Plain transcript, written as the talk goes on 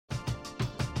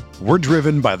We're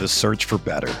driven by the search for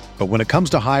better. But when it comes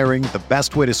to hiring, the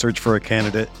best way to search for a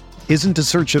candidate isn't to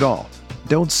search at all.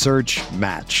 Don't search,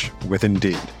 match with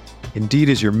Indeed. Indeed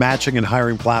is your matching and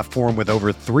hiring platform with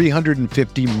over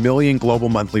 350 million global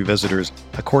monthly visitors,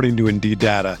 according to Indeed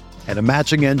data, and a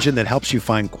matching engine that helps you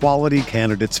find quality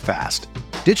candidates fast.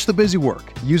 Ditch the busy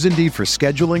work. Use Indeed for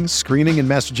scheduling, screening, and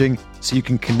messaging so you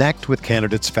can connect with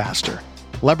candidates faster.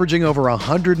 Leveraging over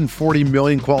 140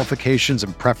 million qualifications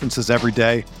and preferences every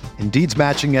day, Indeed's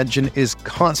matching engine is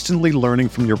constantly learning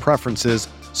from your preferences,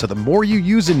 so the more you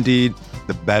use Indeed,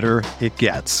 the better it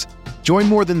gets. Join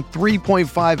more than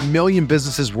 3.5 million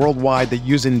businesses worldwide that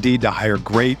use Indeed to hire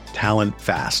great talent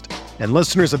fast. And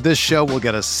listeners of this show will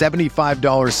get a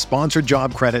 $75 sponsored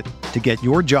job credit to get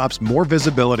your jobs more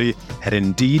visibility at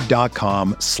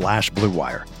Indeed.com/Blue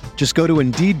Wire. Just go to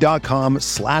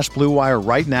Indeed.com/Blue Wire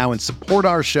right now and support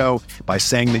our show by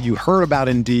saying that you heard about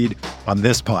Indeed on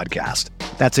this podcast.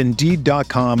 That's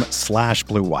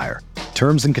Indeed.com/Blue Wire.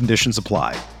 Terms and conditions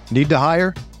apply. Need to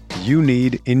hire? You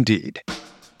need Indeed.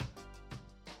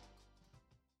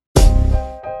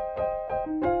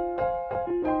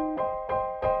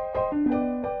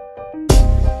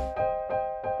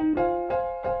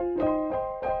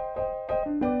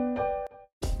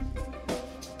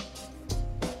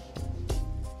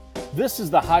 This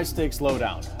is the High Stakes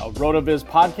Lowdown, a RotoViz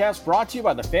podcast brought to you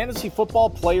by the Fantasy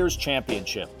Football Players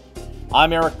Championship.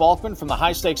 I'm Eric Balkman from the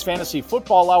High Stakes Fantasy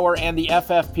Football Hour and the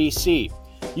FFPC.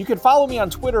 You can follow me on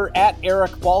Twitter at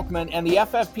Eric Balkman and the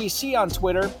FFPC on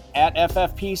Twitter at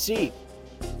FFPC.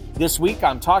 This week,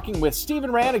 I'm talking with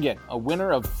Stephen Ranagan, a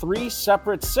winner of 3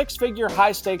 separate 6-figure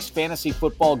high stakes fantasy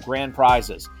football grand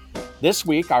prizes. This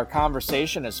week, our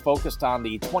conversation is focused on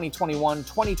the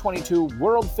 2021-2022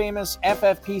 world-famous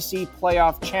FFPC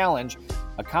Playoff Challenge,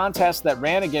 a contest that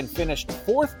Ranagan finished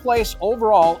 4th place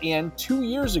overall in 2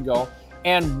 years ago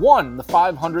and won the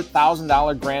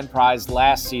 $500,000 grand prize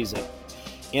last season.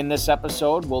 In this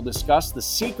episode, we'll discuss the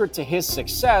secret to his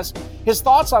success, his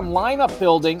thoughts on lineup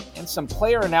building, and some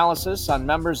player analysis on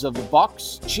members of the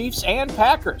Bucs, Chiefs, and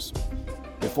Packers.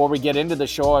 Before we get into the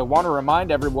show, I want to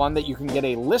remind everyone that you can get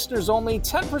a listeners-only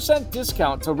 10%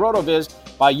 discount to RotoViz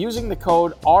by using the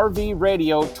code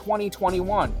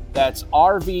RVRadio2021. That's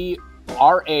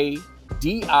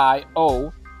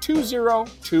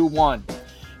RVRADIO2021.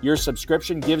 Your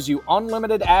subscription gives you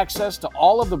unlimited access to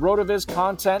all of the RotoViz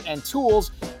content and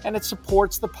tools, and it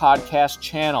supports the podcast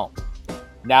channel.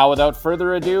 Now, without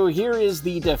further ado, here is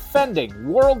the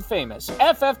defending world-famous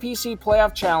FFPC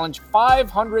Playoff Challenge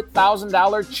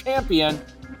 $500,000 champion,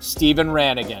 Stephen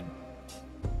Ranagan.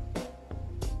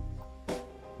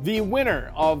 The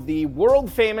winner of the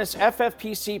world-famous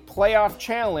FFPC Playoff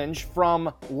Challenge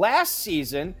from last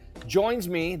season joins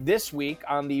me this week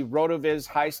on the RotoViz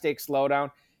High Stakes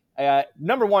Lowdown.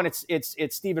 Number one, it's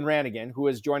Stephen Ranagan, who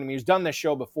is joining me, who's done this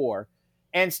show before.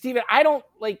 And Stephen,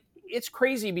 it's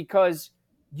crazy because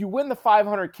you win the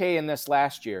 $500K in this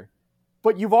last year,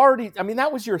 but that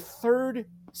was your 3rd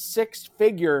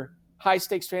 6-figure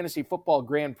high-stakes fantasy football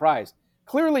grand prize.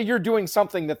 Clearly, you're doing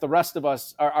something that the rest of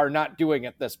us are not doing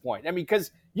at this point.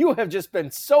 Because you have just been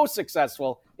so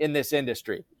successful in this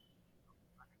industry.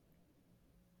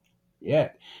 Yeah.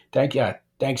 Thanks, Eric.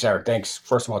 Thanks.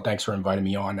 First of all, thanks for inviting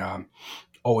me on.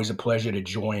 Always a pleasure to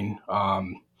join,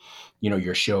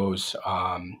 your shows.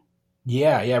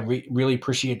 Really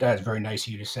appreciate that. It's very nice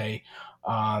of you to say.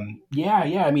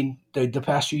 The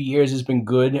past few years has been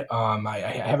good.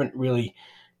 I haven't really,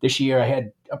 this year I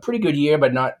had a pretty good year,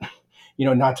 but not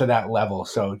to that level.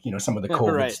 So, some of the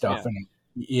COVID right, stuff and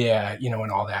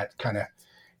and all that kind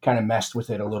of messed with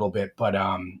it a little bit, but,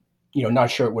 not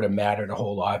sure it would have mattered a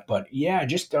whole lot, but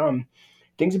just,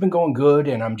 things have been going good.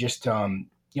 And I'm just, I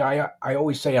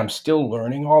always say I'm still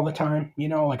learning all the time, I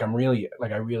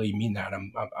really mean that.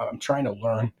 I'm trying to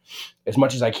learn as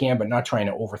much as I can, but not trying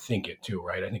to overthink it too.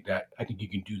 Right. I think you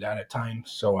can do that at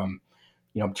times. So I'm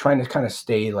trying to kind of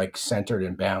stay centered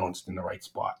and balanced in the right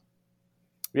spot.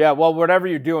 Yeah. Well, whatever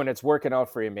you're doing, it's working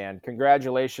out for you, man.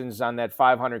 Congratulations on that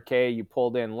 $500K you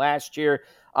pulled in last year.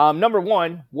 Number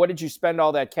one, what did you spend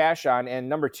all that cash on? And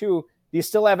number two, do you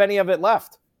still have any of it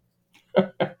left?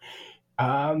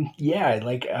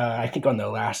 I think on the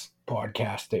last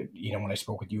podcast that, when I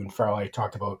spoke with you and Farrell, I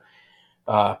talked about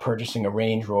purchasing a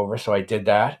Range Rover. So I did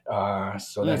that.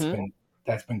 So that's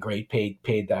been great.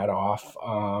 Paid that off.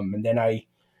 And then I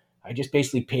just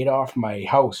basically paid off my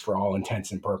house for all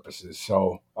intents and purposes.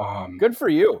 So good for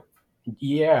you.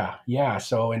 Yeah.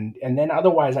 So, and then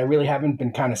otherwise I really haven't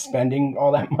been kind of spending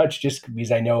all that much just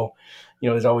because I know,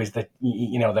 there's always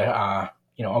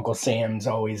Uncle Sam's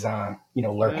always,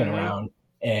 lurking around.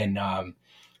 And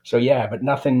So yeah, but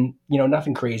nothing,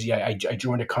 nothing crazy. I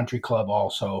joined a country club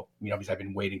also, because I've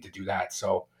been waiting to do that.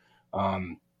 So,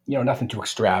 nothing too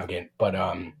extravagant, but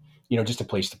just a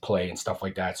place to play and stuff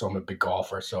like that. So I'm a big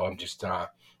golfer. So I'm just,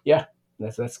 yeah,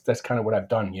 that's kind of what I've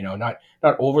done. Not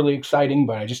overly exciting,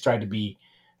 but I tried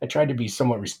to be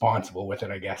somewhat responsible with it,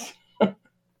 I guess.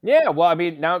 Yeah, well, I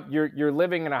mean, now you're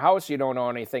living in a house you don't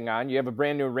own anything on. You have a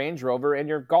brand new Range Rover, and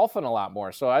you're golfing a lot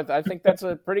more. So I think that's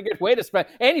a pretty good way to spend.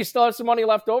 And you still have some money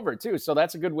left over too. So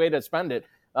that's a good way to spend it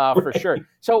for sure.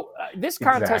 So this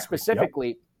contest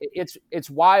specifically, it's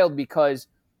wild because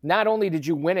not only did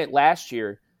you win it last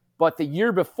year, but the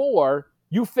year before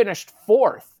you finished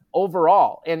 4th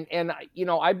overall. And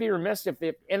I'd be remiss if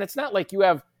and it's not like you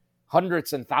have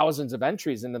hundreds and thousands of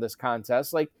entries into this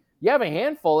contest. Like, you have a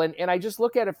handful, and I just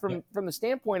look at it from the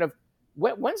standpoint of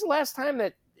when's the last time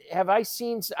that have I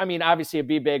seen? I mean, obviously,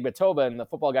 Abib Agbatoba in the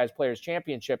Football Guys Players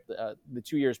Championship, the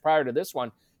 2 years prior to this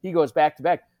one, he goes back to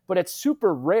back. But it's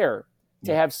super rare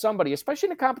to have somebody, especially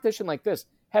in a competition like this,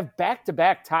 have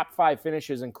back-to-back top 5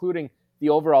 finishes, including the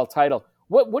overall title.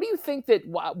 What do you think that?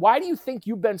 Why do you think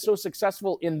you've been so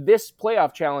successful in this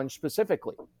playoff challenge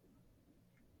specifically?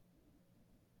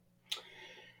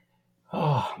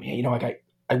 Oh man,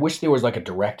 I wish there was like a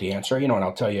direct answer, and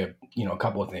I'll tell you, a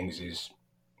couple of things is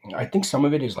I think some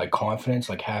of it is like confidence,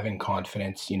 like having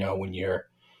confidence, when you're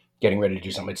getting ready to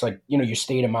do something. It's like, your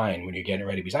state of mind when you're getting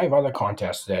ready, because I have other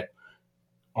contests that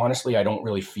honestly, I don't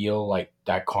really feel like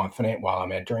that confident while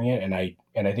I'm entering it. And I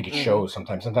think it shows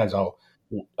sometimes. Sometimes I'll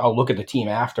look at the team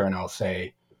after and I'll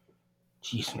say,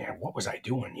 geez, man, what was I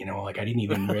doing? Like I didn't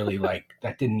even really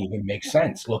that didn't even make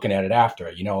sense looking at it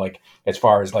after, like as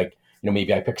far as like,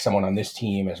 maybe I picked someone on this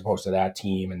team as opposed to that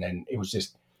team. And then it was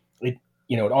just, it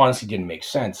honestly didn't make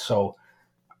sense. So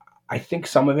I think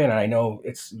some of it, and I know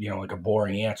it's, like a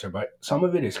boring answer, but some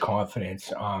of it is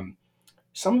confidence.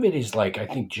 Some of it is like, I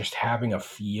think just having a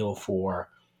feel for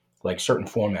like certain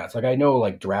formats. Like I know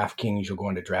like DraftKings, you'll go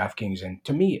into DraftKings, and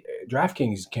to me,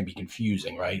 DraftKings can be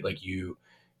confusing, right? Like you'll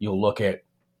look at,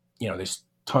 there's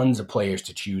tons of players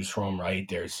to choose from, right?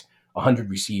 There's 100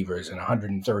 receivers and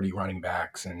 130 running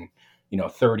backs and,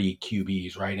 30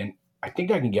 QBs, right? And I think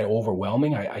that can get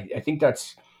overwhelming. I think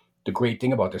that's the great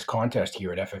thing about this contest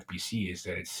here at FFPC is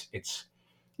that it's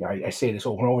I say this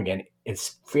over and over again,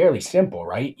 it's fairly simple,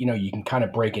 right? You can kind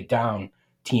of break it down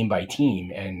team by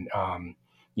team and,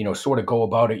 sort of go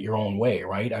about it your own way,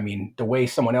 right? I mean, the way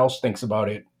someone else thinks about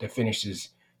it that finishes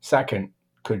second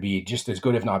could be just as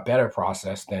good, if not better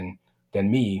process than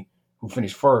me, who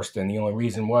finished first. And the only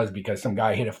reason was because some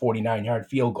guy hit a 49-yard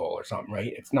field goal or something,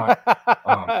 right? It's not,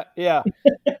 yeah,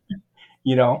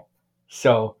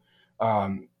 so,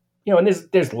 and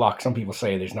there's luck. Some people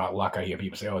say there's not luck. I hear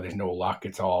people say, oh, there's no luck.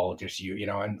 It's all just you,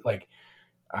 and like,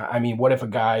 I mean, what if a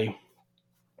guy,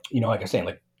 like I say,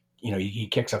 like, he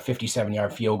kicks a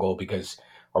 57-yard field goal because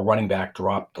a running back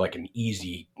dropped like an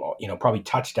easy, probably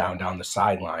touchdown down the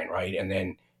sideline, right? And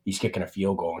then he's kicking a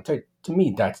field goal. And to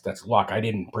me, that's luck. I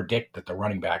didn't predict that the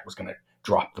running back was going to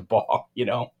drop the ball,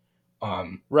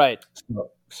 right.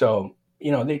 So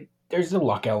there's the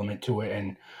luck element to it.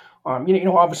 And,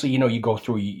 obviously, you go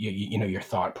through, your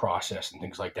thought process and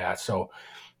things like that. So,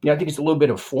 I think it's a little bit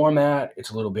of format.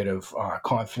 It's a little bit of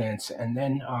confidence. And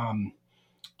then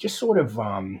just sort of,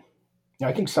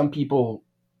 I think some people,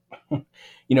 and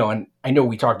I know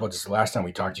we talked about this the last time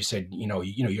we talked. You said,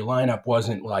 your lineup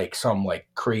wasn't like some like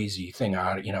crazy thing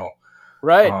out,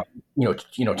 right.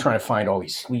 Trying to find all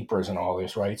these sleepers and all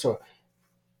this, right? So,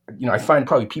 I find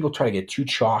probably people try to get too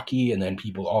chalky, and then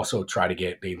people also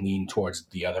they lean towards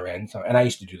the other end. So, and I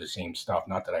used to do the same stuff.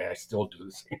 Not that I still do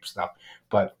the same stuff,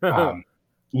 but I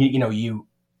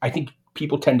think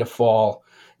people tend to fall.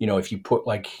 If you put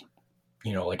like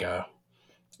a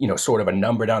sort of a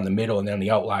number down the middle and then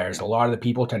the outliers, a lot of the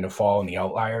people tend to fall in the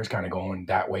outliers, kind of going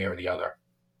that way or the other.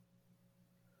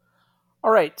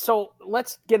 All right, so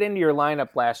let's get into your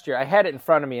lineup last year. I had it in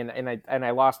front of me and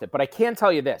I lost it, but I can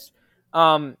tell you this.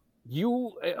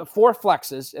 You 4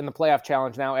 flexes in the playoff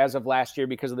challenge now as of last year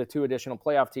because of the 2 additional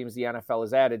playoff teams the NFL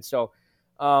has added. So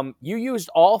you used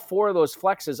all 4 of those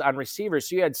flexes on receivers.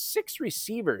 So you had 6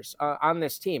 receivers on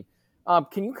this team.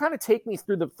 Can you kind of take me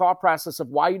through the thought process of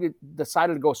why you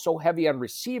decided to go so heavy on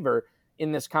receiver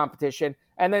in this competition,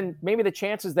 and then maybe the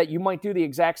chances that you might do the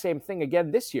exact same thing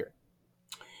again this year?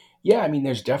 Yeah, I mean,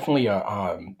 there's definitely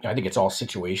I think it's all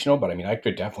situational, but I mean, I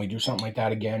could definitely do something like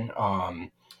that again.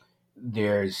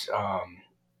 There's,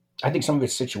 I think some of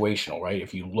it's situational, right?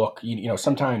 If you look,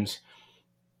 sometimes,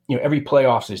 every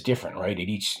playoffs is different, right?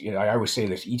 I always say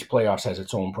this, each playoffs has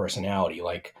its own personality,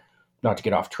 like not to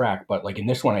get off track, but like in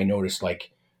this one, I noticed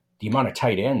like the amount of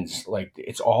tight ends, like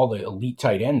it's all the elite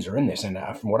tight ends are in this. And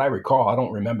from what I recall, I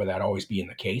don't remember that always being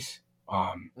the case.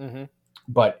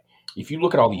 But if you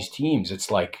look at all these teams, it's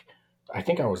like, I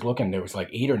think I was looking, there was like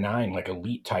 8 or 9 like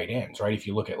elite tight ends, right? If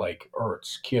you look at like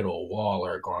Ertz, Kittle,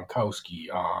 Waller, Gronkowski,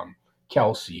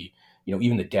 Kelsey,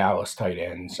 even the Dallas tight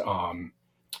ends, so,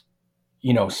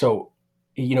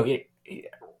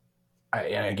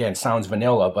 and again, sounds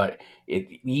vanilla, but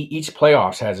each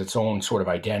playoffs has its own sort of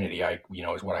identity,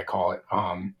 is what I call it.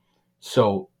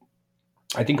 So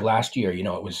I think last year, it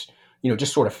was,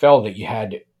 just sort of fell that you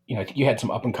had, I think you had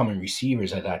some up and coming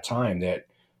receivers at that time that,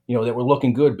 that were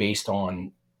looking good based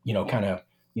on, kind of,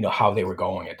 how they were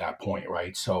going at that point.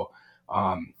 Right. So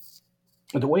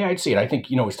the way I'd see it, I think,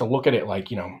 is to look at it like,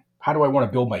 how do I want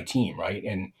to build my team? Right.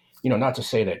 And, not to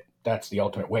say that that's the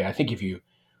ultimate way. I think you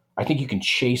can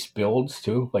chase builds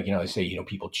too. Like, they say,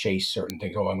 people chase certain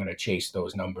things. Oh, I'm going to chase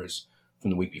those numbers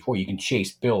from the week before. You can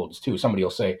chase builds too. Somebody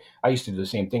will say, I used to do the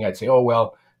same thing. I'd say, oh,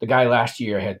 well, the guy last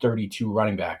year had 32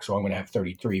 running backs, so I'm going to have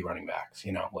 33 running backs,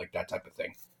 like that type of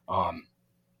thing.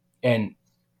 And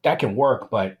that can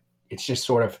work, but it's just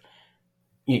sort of,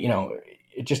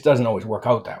 it just doesn't always work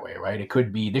out that way, right? It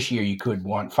could be this year you could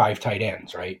want 5 tight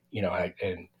ends, right?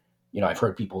 I've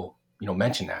heard people,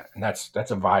 mention that, and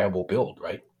that's a viable build,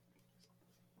 right?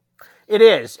 It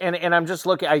is, and I'm just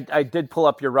looking. I did pull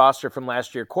up your roster from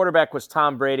last year. Quarterback was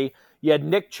Tom Brady. You had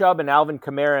Nick Chubb and Alvin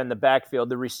Kamara in the backfield.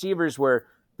 The receivers were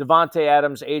Devontae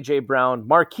Adams, A.J. Brown,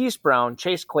 Marquise Brown,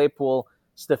 Chase Claypool,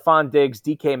 Stephon Diggs,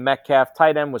 DK Metcalf.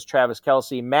 Tight end was Travis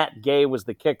Kelce. Matt Gay was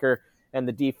the kicker, and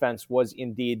the defense was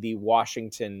indeed the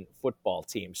Washington football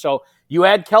team. So you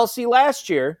had Kelce last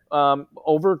year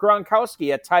over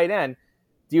Gronkowski at tight end.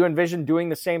 Do you envision doing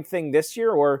the same thing this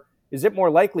year, or is it more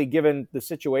likely, given the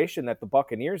situation that the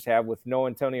Buccaneers have with no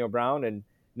Antonio Brown and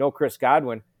no Chris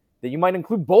Godwin, that you might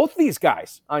include both these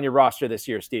guys on your roster this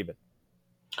year, Steven?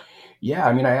 Yeah,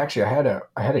 I mean, I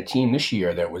had a team this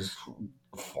year that was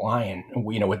flying,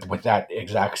 with that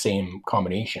exact same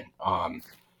combination. And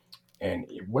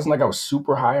it wasn't like I was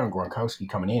super high on Gronkowski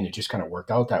coming in. It just kind of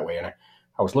worked out that way. And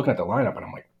I was looking at the lineup, and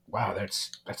I'm like, wow,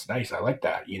 that's nice. I like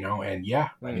that, And yeah,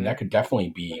 I mean, that could definitely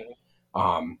be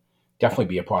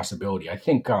a possibility. I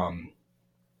think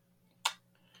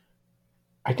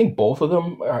both of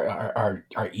them are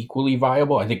equally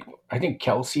viable. I think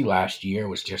Kelce last year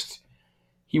was just,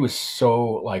 he was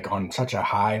so like on such a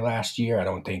high last year. I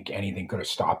don't think anything could have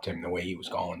stopped him the way he was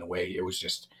going. The way it was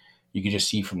just, you could just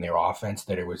see from their offense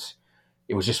that it was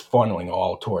just funneling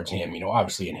all towards him.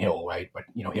 Obviously in Hill, right? But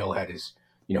Hill had his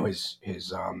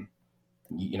his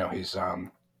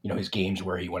games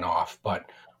where he went off,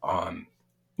 but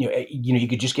you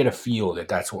could just get a feel that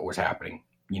that's what was happening,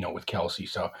 with Kelce.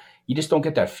 So you just don't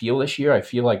get that feel this year. I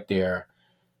feel like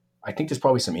I think there's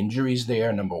probably some injuries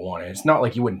there, number one. And it's not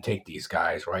like you wouldn't take these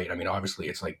guys, right? I mean, obviously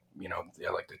it's like,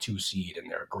 they're like the 2 seed and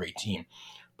they're a great team.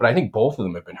 But I think both of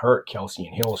them have been hurt, Kelce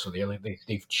and Hill. So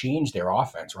they've changed their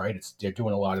offense, right? They're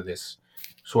doing a lot of this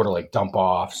sort of like dump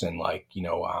offs and like,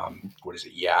 what is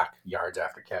it? Yak yards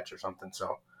after catch or something.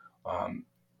 So,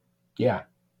 yeah,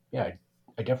 I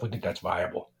definitely think that's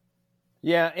viable.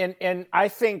 Yeah, and I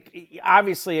think,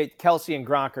 obviously, Kelce and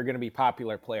Gronk are going to be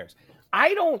popular players.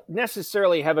 I don't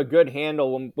necessarily have a good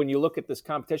handle when you look at this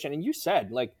competition. And you said,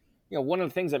 like, one of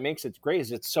the things that makes it great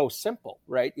is it's so simple,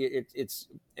 right? It's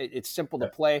simple to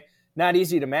play, not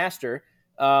easy to master.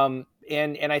 And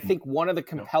I think one of the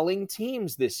compelling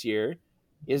teams this year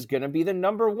is going to be the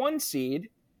number 1 seed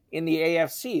in the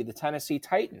AFC, the Tennessee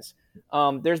Titans.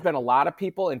 There's been a lot of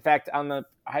people. In fact, on the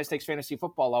High Stakes Fantasy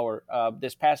Football Hour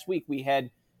this past week, we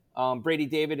had Brady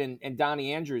David and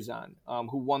Donnie Andrews on,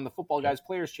 who won the Football Guys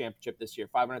Players Championship this year,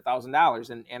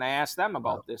 $500,000. And I asked them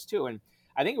about this too. And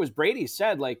I think it was Brady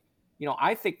said, like,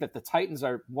 I think that the Titans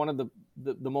are one of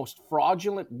the most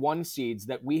fraudulent 1 seeds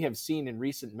that we have seen in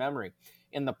recent memory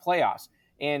in the playoffs.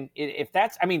 And if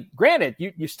that's, I mean, granted,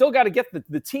 you still got to get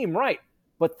the team right.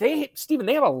 But Steven,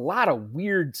 they have a lot of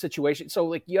weird situations. So,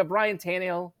 like, you have Ryan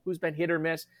Tannehill, who's been hit or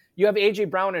miss. You have A.J.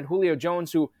 Brown and Julio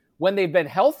Jones, who, when they've been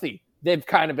healthy, they've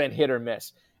kind of been hit or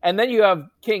miss. And then you have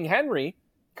King Henry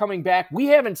coming back. We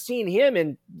haven't seen him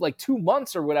in, like, 2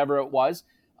 months or whatever it was.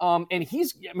 And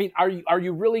are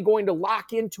you really going to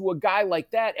lock into a guy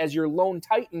like that as your lone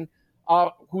Titan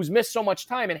who's missed so much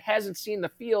time and hasn't seen the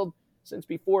field since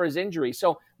before his injury?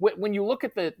 So when you look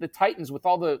at the Titans with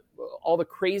all the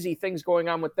crazy things going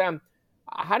on with them,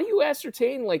 how do you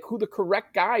ascertain like who the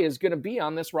correct guy is going to be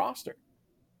on this roster?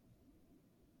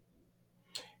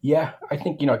 Yeah, I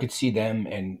think, I could see them,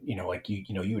 and, like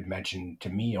you had mentioned to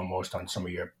me almost on some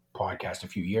of your podcasts a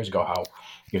few years ago, how,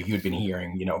 you had been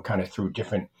hearing, kind of through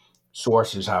different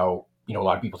sources how, a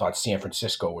lot of people thought San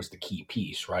Francisco was the key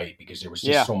piece, right? Because there was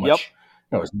just Yeah. so Yep. much,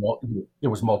 there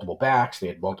was multiple backs, they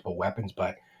had multiple weapons,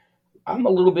 but I'm a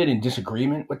little bit in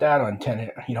disagreement with that on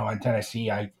on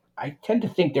Tennessee. I tend to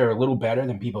think they're a little better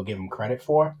than people give them credit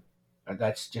for.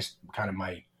 That's just kind of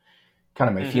my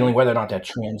feeling. Whether or not that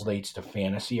translates to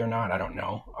fantasy or not, I don't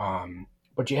know.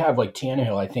 But you have like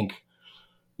Tannehill. I think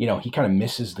he kind of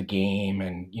misses the game,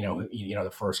 and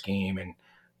the first game, and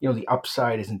the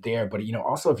upside isn't there. But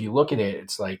also if you look at it,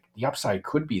 it's like the upside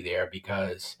could be there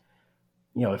because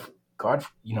if God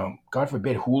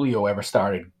forbid Julio ever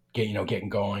started getting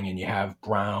going, and you have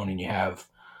Brown, and you have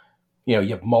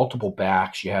multiple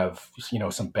backs, you have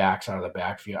some backs out of the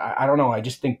backfield. I don't know. I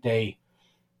just think they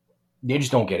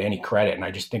just don't get any credit, and I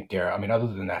just think other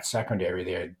than that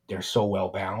secondary, they're so well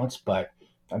balanced. But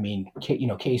I mean,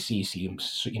 KC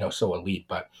seems so elite,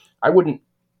 but I wouldn't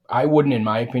in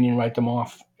my opinion write them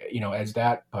off as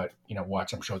that. But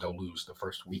watch, I'm sure they'll lose the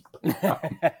first week.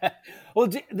 Well,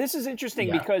 this is interesting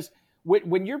Yeah. because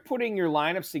when you're putting your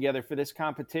lineups together for this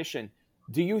competition,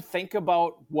 do you think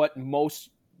about what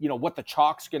what the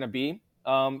chalk's going to be?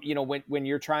 When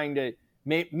you're trying to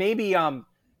maybe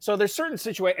so there's certain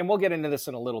situations, and we'll get into this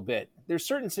in a little bit. There's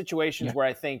certain situations where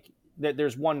I think that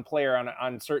there's one player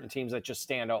on certain teams that just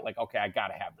stand out, like, okay, I got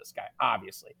to have this guy,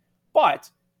 obviously. But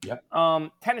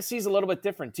Tennessee's a little bit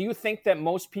different. Do you think that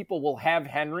most people will have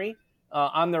Henry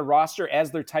on their roster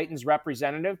as their Titans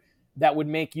representative? That would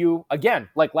make you, again,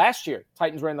 like last year,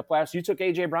 Titans were in the playoffs. You took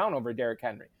A.J. Brown over Derrick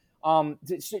Henry. Do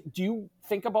you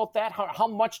think about that? How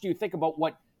much do you think about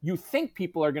what you think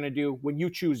people are going to do when you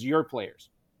choose your players?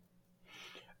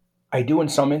 I do in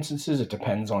some instances. It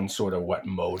depends on sort of what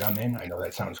mode I'm in. I know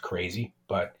that sounds crazy,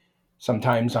 but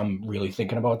sometimes I'm really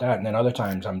thinking about that. And then other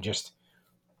times I'm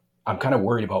kind of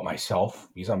worried about myself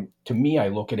because to me, I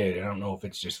look at it, and I don't know if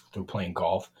it's just through playing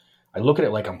golf. I look at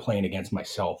it like I'm playing against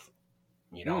myself,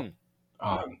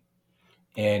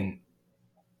 and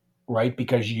right.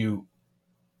 Because a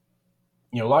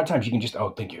lot of times you can just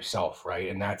outthink yourself. Right.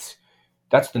 And that's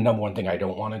the number one thing I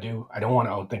don't want to do. I don't want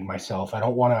to outthink myself. I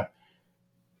don't want to,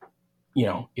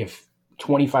 if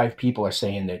 25 people are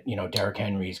saying that, Derrick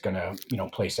Henry is going to,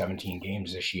 play 17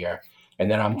 games this year. And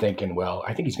then I'm thinking, well,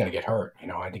 I think he's going to get hurt.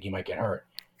 I think he might get hurt.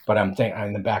 But in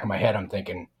the back of my head, I'm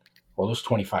thinking, well, those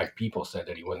 25 people said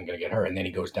that he wasn't going to get hurt. And then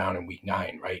he goes down in week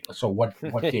 9, right? So what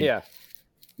did, what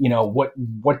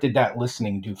did that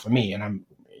listening do for me? And I'm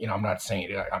not saying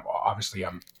it.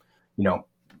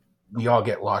 We all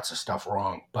get lots of stuff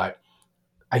wrong, but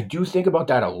I do think about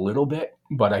that a little bit,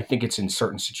 but I think it's in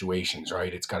certain situations,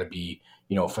 right? It's got to be,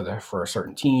 for a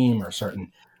certain team or a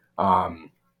certain, but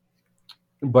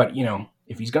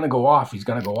if he's going to go off, he's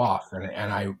going to go off.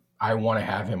 And I want to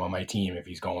have him on my team if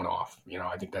he's going off.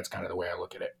 I think that's kind of the way I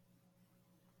look at it.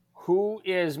 Who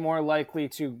is more likely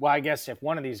to, well, I guess if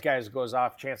one of these guys goes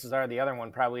off, chances are the other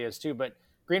one probably is too, but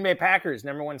Green Bay Packers,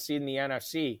 number 1 seed in the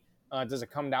NFC. Does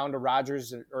it come down to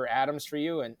Rodgers or Adams for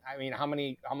you? And I mean,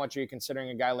 how much are you considering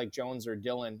a guy like Jones or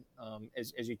Dillon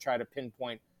as you try to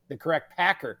pinpoint the correct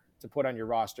Packer to put on your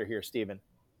roster here, Steven?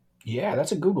 Yeah,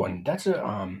 that's a good one. That's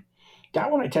that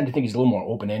one I tend to think is a little more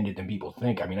open-ended than people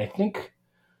think. I mean, I think,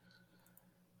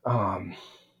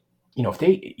 if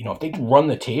they run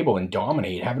the table and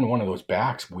dominate, having one of those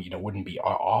backs, wouldn't be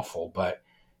awful, but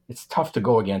it's tough to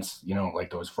go against,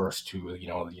 like those first two,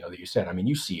 that you said. I mean,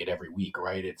 you see it every week,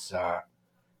 right? It's like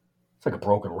a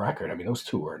broken record. I mean, those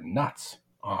two are nuts.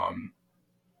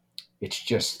 It's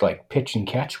just like pitch and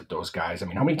catch with those guys. I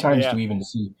mean, how many times do we even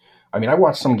see? I mean, I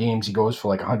watched some games. He goes for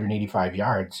like 185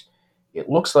 yards. It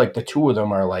looks like the two of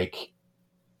them are like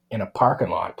in a parking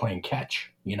lot playing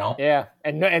catch. Yeah,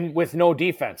 and with no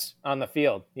defense on the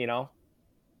field.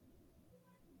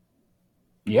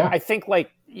 Yeah, I think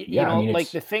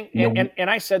the thing, and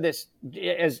I said this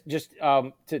as just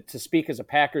to speak as a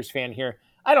Packers fan here.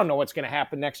 I don't know what's going to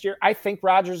happen next year. I think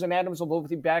Rodgers and Adams will both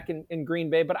be back in Green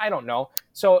Bay, but I don't know.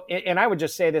 So, and I would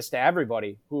just say this to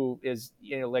everybody who is,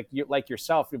 like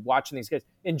yourself, watching these guys,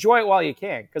 enjoy it while you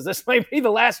can, because this might be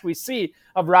the last we see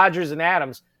of Rodgers and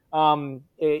Adams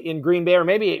in Green Bay or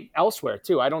maybe elsewhere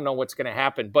too. I don't know what's going to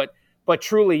happen, but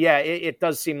truly, yeah, it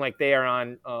does seem like they are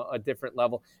on a different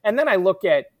level. And then I look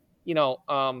at,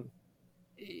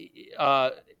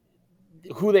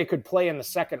 who they could play in the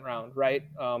second round, right?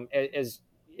 As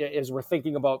we're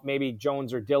thinking about maybe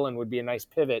Jones or Dillon would be a nice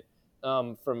pivot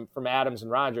from Adams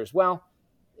and Rodgers. Well,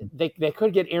 they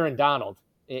could get Aaron Donald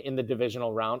in the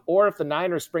divisional round, or if the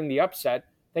Niners bring the upset,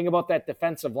 think about that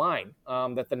defensive line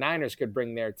that the Niners could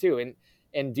bring there too.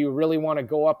 And do you really want to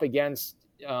go up against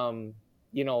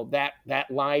that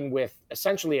line with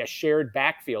essentially a shared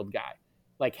backfield guy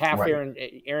like half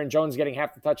Right. Aaron Jones getting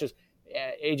half the touches,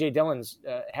 AJ Dillon's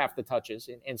half the touches,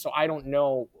 and so I don't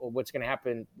know what's going to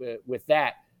happen with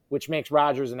that, which makes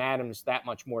Rodgers and Adams that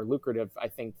much more lucrative, I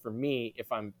think, for me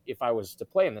if I was to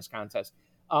play in this contest.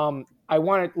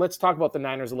 Let's talk about the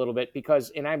Niners a little bit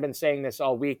because, and I've been saying this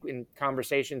all week in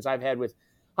conversations I've had with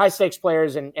high stakes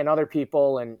players and other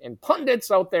people and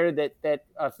pundits out there that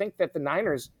think that the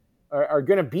Niners are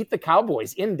going to beat the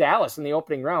Cowboys in Dallas in the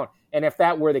opening round. And if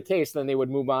that were the case, then they would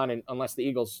move on. And unless the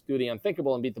Eagles do the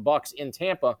unthinkable and beat the Bucs in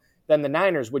Tampa, then the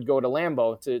Niners would go to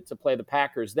Lambeau to play the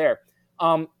Packers there.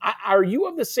 Are you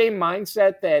of the same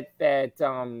mindset that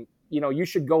you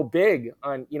should go big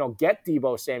on, get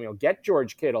Deebo Samuel, get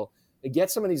George Kittle,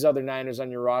 get some of these other Niners on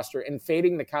your roster and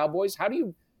fading the Cowboys? How do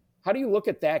you look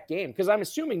at that game? Because I'm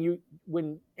assuming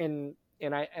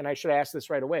I should ask this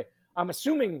right away. I'm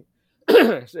assuming,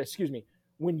 excuse me,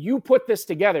 when you put this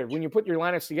together, when you put your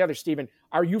lineups together, Stephen,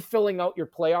 are you filling out your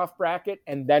playoff bracket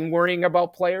and then worrying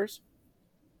about players?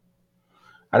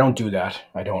 I don't do that.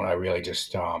 I don't. I really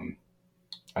just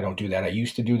I don't do that. I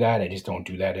used to do that. I just don't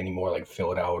do that anymore. Like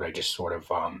fill it out. I just sort of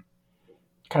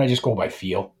kind of just go by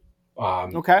feel.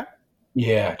 Okay.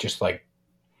 Yeah, just kind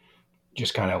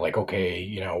of like,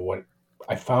 okay, what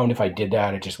I found if I did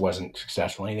that, it just wasn't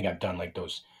successful. Anything I've done, like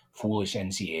those foolish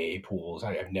NCAA pools,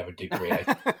 I've never did great. I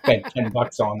spent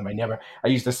 $10 on them. I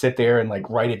used to sit there and like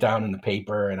write it down in the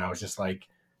paper, and I was just like,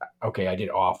 okay, I did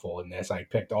awful in this. I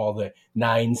picked all the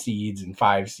 9 seeds and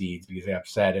 5 seeds because they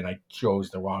upset, and I chose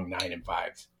the wrong 9 and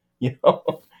 5s.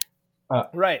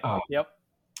 Right. Yep.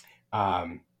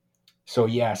 So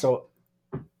yeah,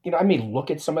 I may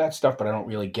look at some of that stuff, but I don't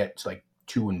really get like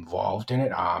too involved in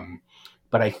it.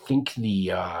 But I think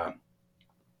the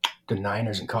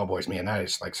Niners and Cowboys, man, that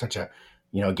is like such a,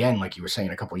 again, like you were saying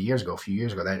a few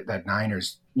years ago, that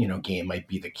Niners, game might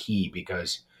be the key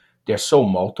because they're so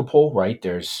multiple, right?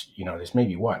 There's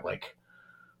maybe like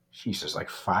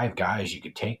 5 guys you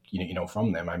could take,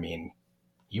 from them. I mean,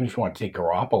 even if you want to take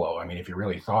Garoppolo, I mean, if you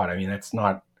really thought, I mean, that's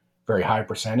not very high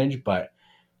percentage, but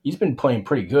he's been playing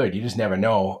pretty good. You just never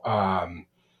know.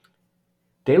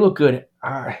 They look good.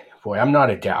 Boy, I'm not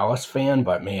a Dallas fan,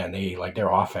 but man,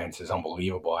 their offense is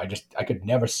unbelievable. I could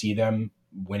never see them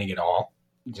winning it all.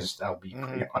 I'll be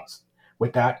pretty honest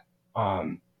with that.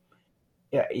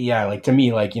 Yeah. Like to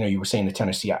me, like, you were saying the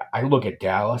Tennessee, I look at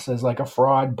Dallas as like a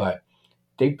fraud, but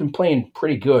they've been playing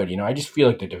pretty good. I just feel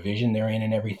like the division they're in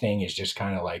and everything is just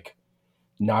kind of like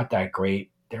not that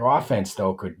great. Their offense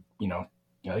though could,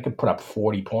 they could put up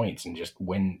 40 points and just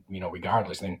win,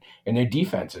 regardless. And their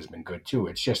defense has been good too.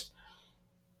 It's just,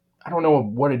 I don't know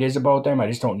what it is about them. I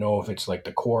just don't know if it's like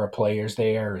the core of players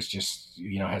there is just,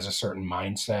 has a certain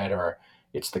mindset, or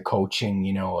it's the coaching,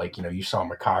 you saw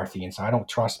McCarthy. And so I don't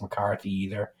trust McCarthy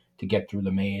either to get through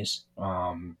the maze.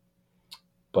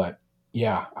 But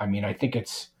yeah, I mean, I think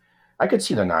I could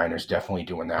see the Niners definitely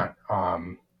doing that.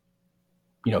 Kind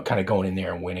of going in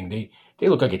there and winning. They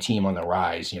look like a team on the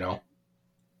rise,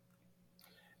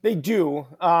 They do,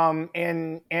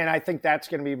 and I think that's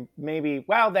going to be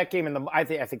that game I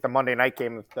think the Monday night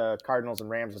game with the Cardinals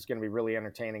and Rams is going to be really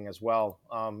entertaining as well.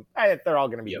 They're all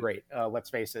going to be great.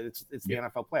 Let's face it, it's the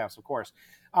NFL playoffs, of course.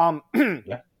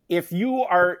 Yeah. If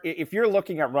you're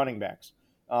looking at running backs,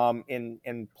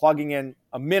 and plugging in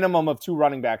a minimum of 2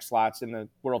 running back slots in the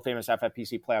world famous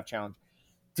FFPC playoff challenge,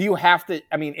 do you have to?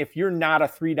 I mean, if you're not a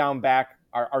 3-down back,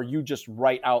 are you just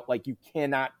right out? Like you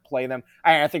cannot play them?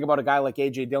 I think about a guy like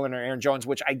AJ Dillon or Aaron Jones,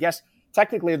 which I guess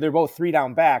technically they're both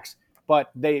 3-down backs,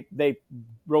 but they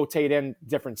rotate in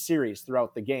different series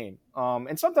throughout the game.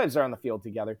 And sometimes they're on the field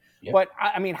together. Yep. But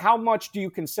I mean, how much do you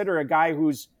consider a guy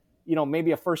who's,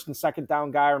 maybe a 1st and 2nd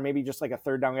down guy, or maybe just like a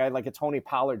 3rd down guy, like a Tony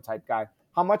Pollard type guy?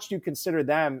 How much do you consider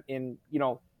them in,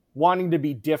 wanting to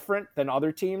be different than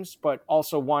other teams, but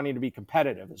also wanting to be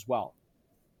competitive as well?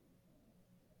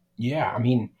 Yeah, I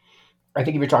mean, I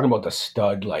think if you're talking about the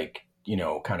stud, like,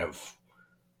 kind of,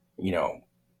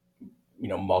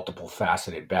 multiple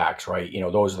faceted backs, right?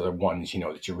 Those are the ones,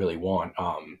 that you really want.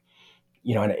 And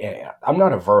I'm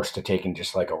not averse to taking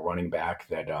just like a running back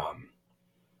that,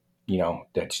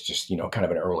 that's just, kind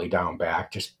of an early down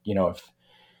back. Just, if,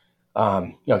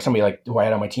 somebody like who I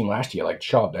had on my team last year, like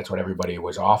Chubb, that's what everybody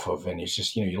was off of. And it's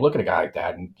just, you look at a guy like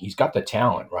that and he's got the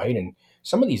talent, right? And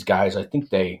some of these guys, I think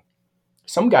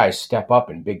some guys step up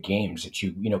in big games that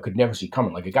you could never see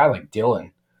coming. Like a guy like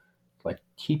Dillon, like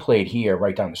he played here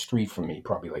right down the street from me,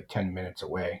 probably like 10 minutes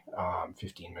away,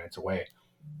 15 minutes away.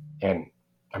 And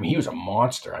I mean, he was a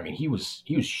monster. I mean, he was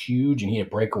huge and he had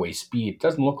breakaway speed. It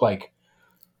doesn't look like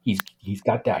he's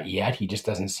got that yet. He just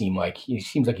doesn't seem like, he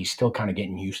seems like he's still kind of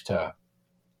getting used to,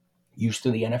 used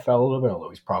to the NFL a little bit, although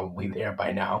he's probably there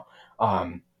by now.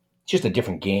 It's just a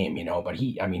different game, but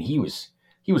he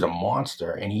was a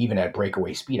monster, and he even had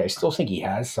breakaway speed. I still think he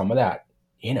has some of that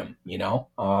in him.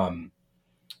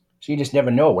 So you just never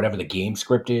know. Whatever the game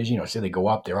script is, say they go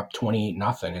up, they're up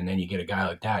 28-0, and then you get a guy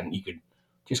like that, and he could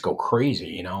just go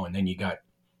crazy, and then you got,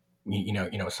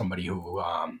 somebody who,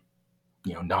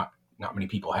 not many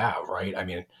people have, right? I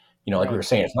mean, like we were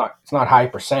saying, it's not high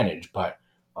percentage, but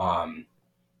some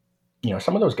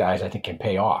of those guys I think can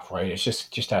pay off, right? It's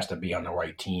just has to be on the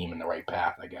right team and the right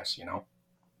path, I guess,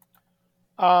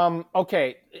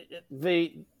 Okay.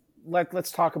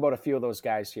 Let's talk about a few of those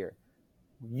guys here.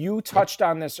 You touched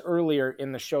on this earlier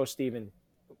in the show, Stephen.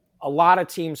 A lot of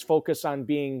teams focus on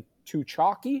being too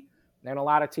chalky, and a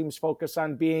lot of teams focus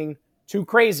on being too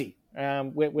crazy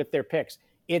with their picks.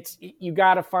 You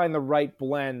got to find the right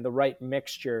blend, the right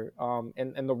mixture,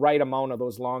 and the right amount of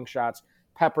those long shots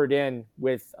peppered in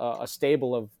with a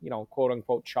stable of, quote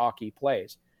unquote chalky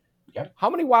plays. Yep.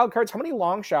 How many wild cards, how many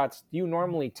long shots do you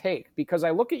normally take? Because I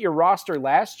look at your roster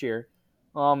last year.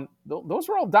 Those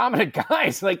were all dominant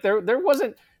guys. Like there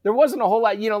wasn't a whole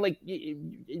lot, like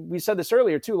we said this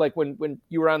earlier too, like when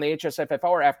you were on the HSFF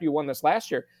hour after you won this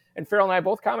last year, and Farrell and I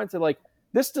both commented like,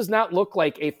 this does not look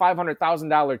like a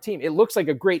 $500,000 team. It looks like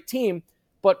a great team,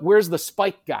 but where's the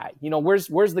spike guy? Where's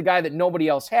the guy that nobody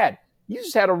else had? You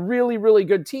just had a really, really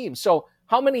good team. So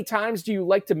how many times do you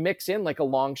like to mix in like a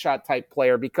long shot type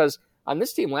player? Because on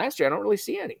this team last year, I don't really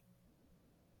see any.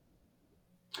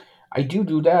 I do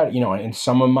that, and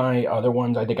some of my other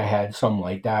ones, I think I had some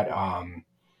like that,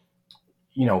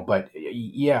 but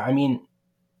yeah, I mean,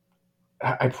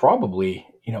 I probably,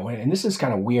 and this is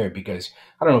kind of weird because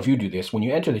I don't know if you do this, when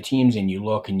you enter the teams and you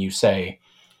look and you say,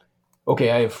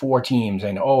 okay, I have 4 teams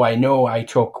and, I know I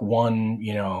took one,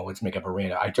 let's make up a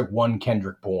random, I took one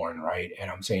Kendrick Bourne, right? And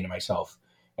I'm saying to myself,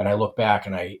 and I look back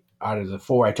and out of the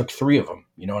 4, I took 3 of them,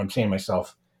 I'm saying to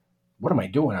myself, what am I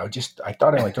doing? I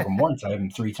thought I only took them once. I have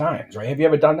them 3 times, right? Have you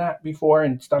ever done that before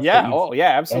and stuff? Yeah. Oh,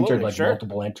 yeah, absolutely. Entered like sure.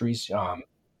 multiple entries.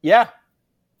 Yeah.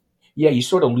 You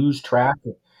sort of lose track.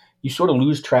 You sort of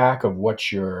lose track of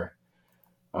what you're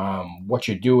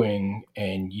doing,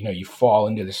 and you fall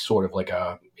into this sort of like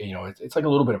a, it's like a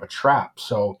little bit of a trap.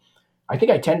 So I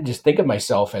think I tend to just think of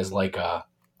myself as like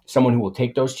someone who will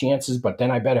take those chances. But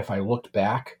then I bet if I looked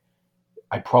back,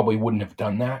 I probably wouldn't have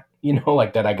done that.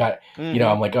 Like that I got,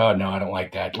 I'm like, oh no, I don't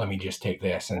like that. Let me just take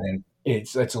this. And then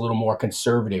it's a little more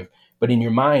conservative, but in your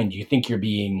mind, you think you're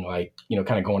being like,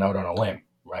 kind of going out on a limb.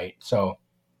 Right. So,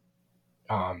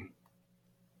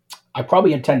 I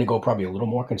probably intend to go probably a little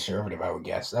more conservative, I would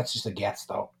guess. That's just a guess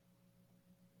though.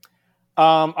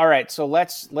 All right. So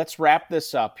let's wrap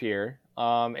this up here.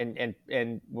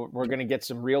 And we're going to get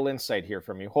some real insight here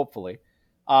from you, hopefully.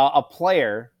 A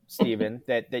player, Stephen,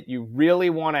 that you really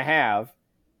want to have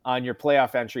on your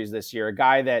playoff entries this year, a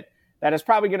guy that is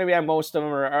probably going to be on most of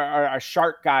them, or a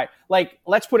shark guy. Like,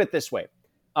 let's put it this way.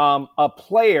 A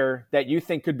player that you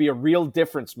think could be a real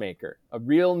difference maker, a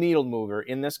real needle mover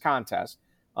in this contest.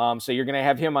 So you're going to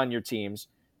have him on your teams.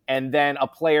 And then a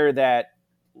player that,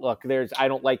 look, I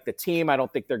don't like the team. I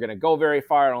don't think they're going to go very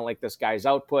far. I don't like this guy's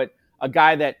output. A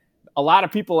guy that a lot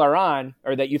of people are on,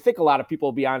 or that you think a lot of people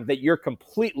will be on, that you're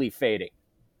completely fading.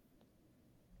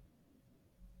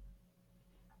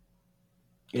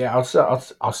 Yeah,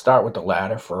 I'll start with the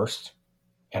latter first.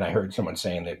 And I heard someone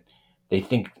saying that they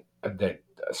think that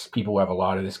people have a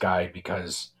lot of this guy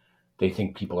because they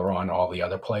think people are on all the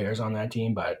other players on that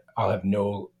team. But I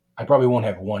probably won't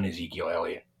have one Ezekiel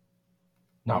Elliott.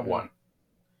 Not one.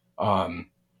 I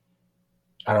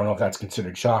don't know if that's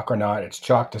considered chalk or not. It's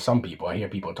chalk to some people. I hear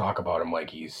people talk about him like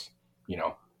he's,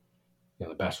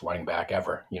 the best running back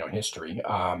ever, in history.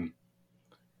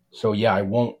 So yeah, I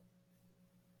won't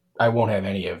have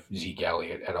any of Zeke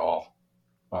Elliott at all.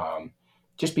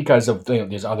 Just because of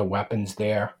there's other weapons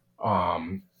there.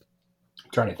 I'm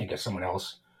trying to think of someone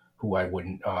else who I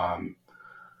wouldn't. I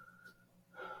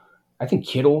think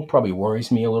Kittle probably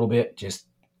worries me a little bit.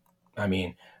 And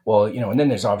then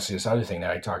there's obviously this other thing that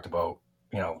I talked about,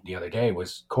 the other day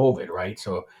was COVID, right?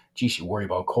 So, geez, you worry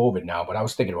about COVID now, but I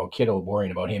was thinking about Kittle,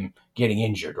 worrying about him getting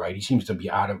injured, right? He seems to be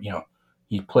out of,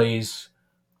 he plays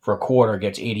for a quarter,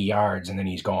 gets 80 yards, and then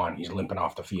he's gone. He's limping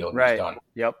off the field. Right. He's done.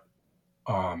 Yep.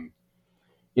 And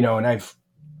I've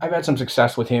had some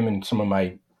success with him in some of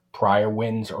my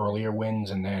earlier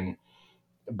wins,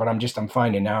 but I'm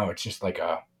finding now it's just like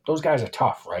those guys are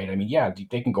tough, right? I mean, yeah,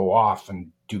 they can go off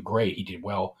and do great. He did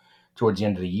well towards the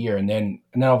end of the year, and then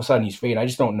all of a sudden he's fading. I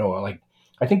just don't know. Like,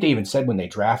 I think they even said when they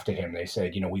drafted him, they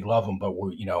said, we love him, but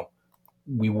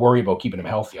we worry about keeping him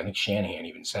healthy. I think Shanahan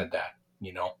even said that,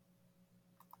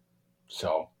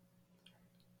 So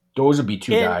those would be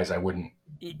two And guys I wouldn't,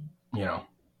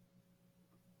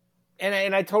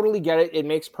 And I totally get it. It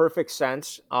makes perfect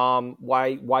sense.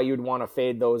 Why you'd want to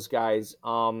fade those guys.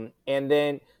 And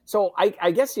then so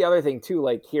I guess the other thing too,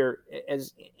 like here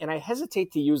and I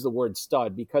hesitate to use the word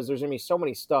stud because there's gonna be so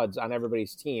many studs on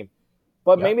everybody's team.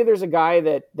 But maybe there's a guy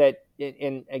that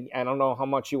and I don't know how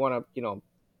much you want to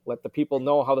let the people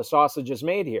know how the sausage is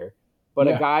made here. But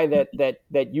a guy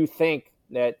that you think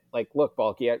that like, look,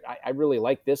 Bulky, I really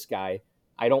like this guy.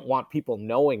 I don't want people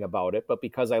knowing about it, but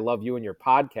because I love you and your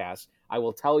podcast, I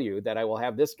will tell you that I will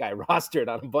have this guy rostered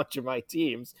on a bunch of my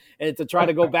teams and to try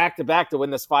to go back to win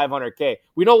this $500K.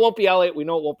 We know it won't be Elliott. We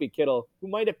know it won't be Kittle. Who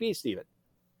might it be, Steven?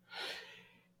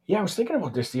 Yeah, I was thinking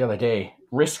about this the other day.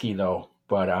 Risky though,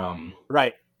 but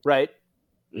right. I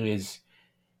was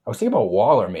thinking about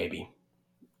Waller maybe,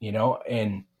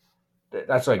 and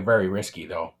that's like very risky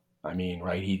though. I mean,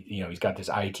 right? He's got this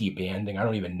IT banding. I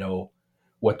don't even know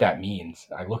what that means.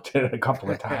 I looked at it a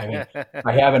couple of times.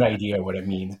 I have an idea what it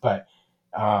means, but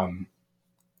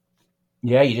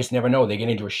you just never know. They get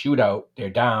into a shootout, they're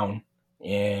down,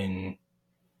 and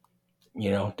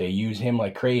they use him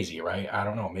like crazy, right? I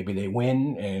don't know. Maybe they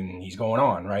win and he's going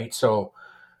on, right? So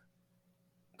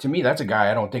to me, that's a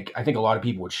guy I think a lot of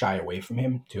people would shy away from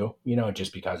him too,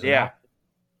 just because of that.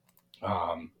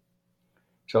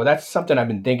 So that's something I've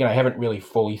been thinking. I haven't really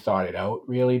fully thought it out,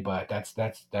 really, but that's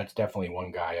definitely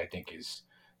one guy I think is,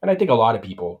 and I think a lot of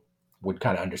people would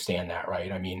kind of understand that,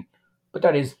 right? I mean, but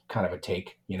that is kind of a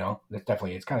take, That's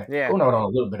definitely it's kind of going out on a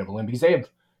little bit of a limb because they have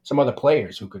some other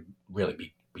players who could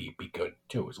really be good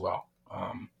too as well.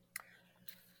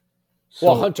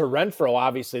 Well, Hunter Renfrow,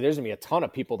 obviously, there's gonna be a ton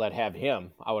of people that have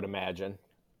him, I would imagine.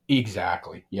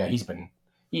 Exactly. Yeah,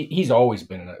 he's always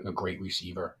been a great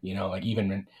receiver, like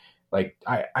even in. Like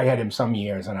I had him some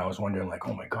years and I was wondering like,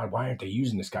 oh my God, why aren't they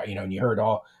using this guy? And you heard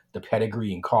all the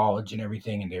pedigree in college and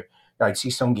everything. And I'd see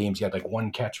some games he had like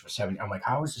one catch for 7. I'm like,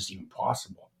 how is this even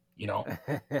possible? Yeah.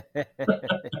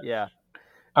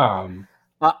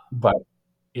 But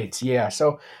it's,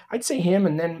 so I'd say him.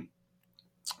 And then,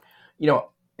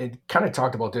 it kind of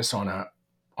talked about this on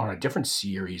a different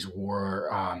series where,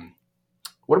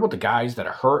 what about the guys that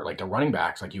are hurt? Like the running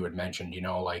backs, like you had mentioned,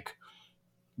 like,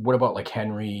 what about like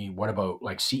Henry? What about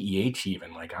like CEH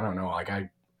even? Like, I don't know. Like I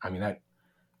mean that,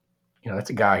 that's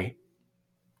a guy,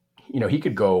 he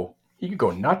could go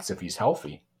nuts if he's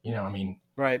healthy, I mean,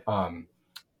 right.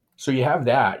 So you have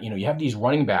that, you have these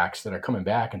running backs that are coming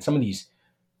back and some of these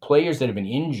players that have been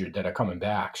injured that are coming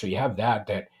back. So you have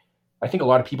that I think a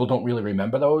lot of people don't really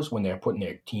remember those when they're putting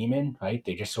their team in, right?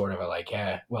 They just sort of are like,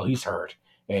 well, he's hurt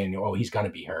and, he's going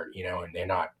to be hurt, and they're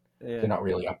not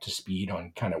really up to speed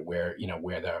on kind of where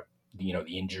the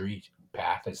injury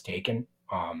path has taken.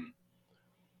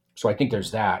 So I think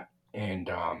there's that. And,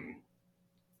 and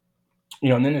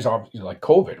then there's obviously like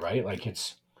COVID, right? Like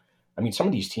some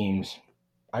of these teams,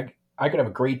 I could have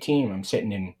a great team. I'm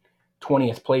sitting in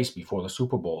 20th place before the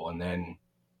Super Bowl. And then,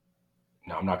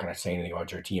 no, I'm not going to say anything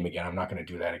about your team again. I'm not going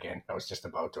to do that again. I was just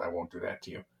about to, I won't do that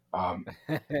to you.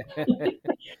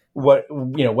 What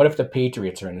if the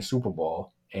Patriots are in the Super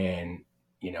Bowl and,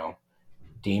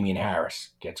 Damian Harris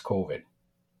gets COVID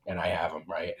and I have him,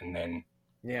 right? And then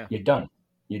you're done.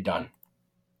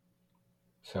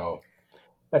 So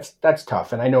that's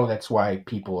tough. And I know that's why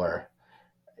people are,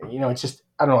 it's just,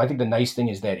 I don't know. I think the nice thing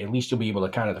is that at least you'll be able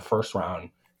to kind of the first round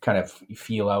kind of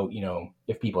feel out,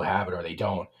 if people have it or they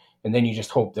don't. And then you just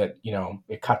hope that,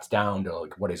 it cuts down to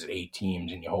like, 8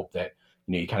 teams. And you hope that,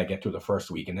 you kind of get through the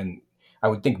first week. And then I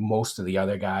would think most of the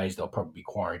other guys, they'll probably be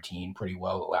quarantined pretty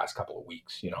well the last couple of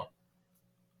weeks,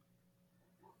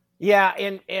 Yeah,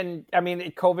 and I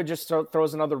mean, COVID just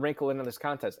throws another wrinkle into this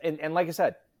contest. And like I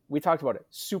said, we talked about it.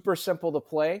 Super simple to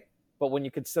play, but when you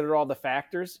consider all the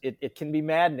factors, it can be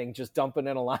maddening just dumping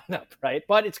in a lineup, right?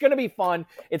 But it's going to be fun.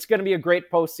 It's going to be a great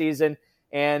postseason,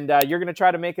 and you're going to try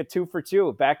to make it 2 for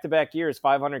 2, back-to-back years,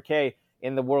 $500K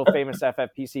in the world-famous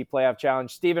FFPC Playoff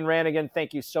Challenge. Steven Ranigan,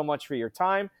 thank you so much for your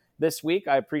time this week.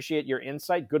 I appreciate your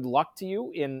insight. Good luck to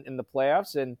you in the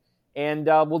playoffs, and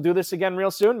we'll do this again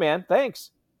real soon, man.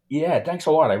 Thanks. Yeah, thanks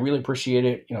a lot. I really appreciate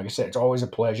it. Like I said, it's always a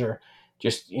pleasure.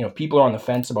 Just, people are on the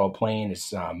fence about playing.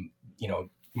 It's,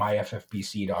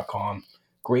 myffpc.com.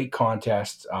 Great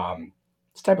contest.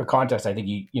 This type of contest, I think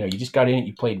you just got in it,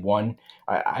 you played one.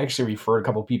 I actually referred a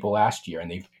couple of people last year,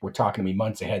 and they were talking to me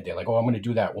months ahead. They're like, "Oh, I'm going to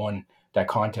do that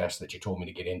contest that you told me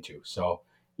to get into." So,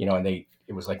 and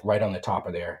it was like right on the top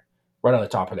of their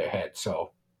head.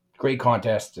 So, great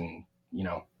contest, and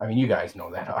you guys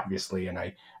know that obviously, and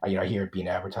I hear it being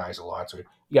advertised a lot. So you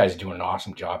guys are doing an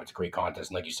awesome job. It's a great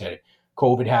contest, and like you said,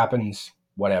 COVID happens.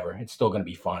 whatever. It's still going to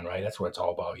be fun, right? That's what it's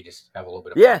all about. You just have a little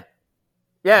bit of Yeah. fun.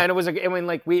 Yeah, and we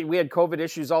had COVID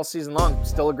issues all season long.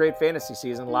 Still a great fantasy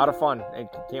season, a lot of fun, and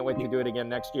can't wait to do it again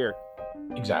next year.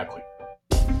 Exactly.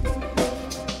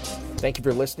 Thank you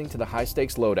for listening to the High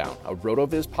Stakes Lowdown, a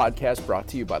RotoViz podcast brought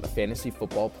to you by the Fantasy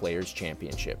Football Players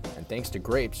Championship. And thanks to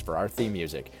Grapes for our theme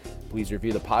music. Please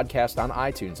review the podcast on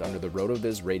iTunes under the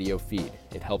RotoViz radio feed.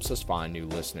 It helps us find new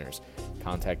listeners.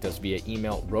 Contact us via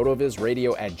email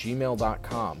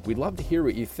rotovizradio@gmail.com. We'd love to hear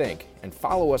what you think, and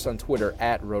follow us on Twitter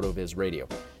 @RotoVizRadio.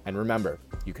 And remember,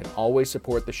 you can always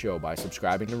support the show by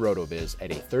subscribing to RotoViz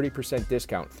at a 30%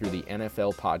 discount through the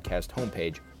NFL podcast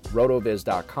homepage,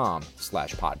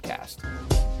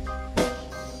 rotoviz.com/podcast.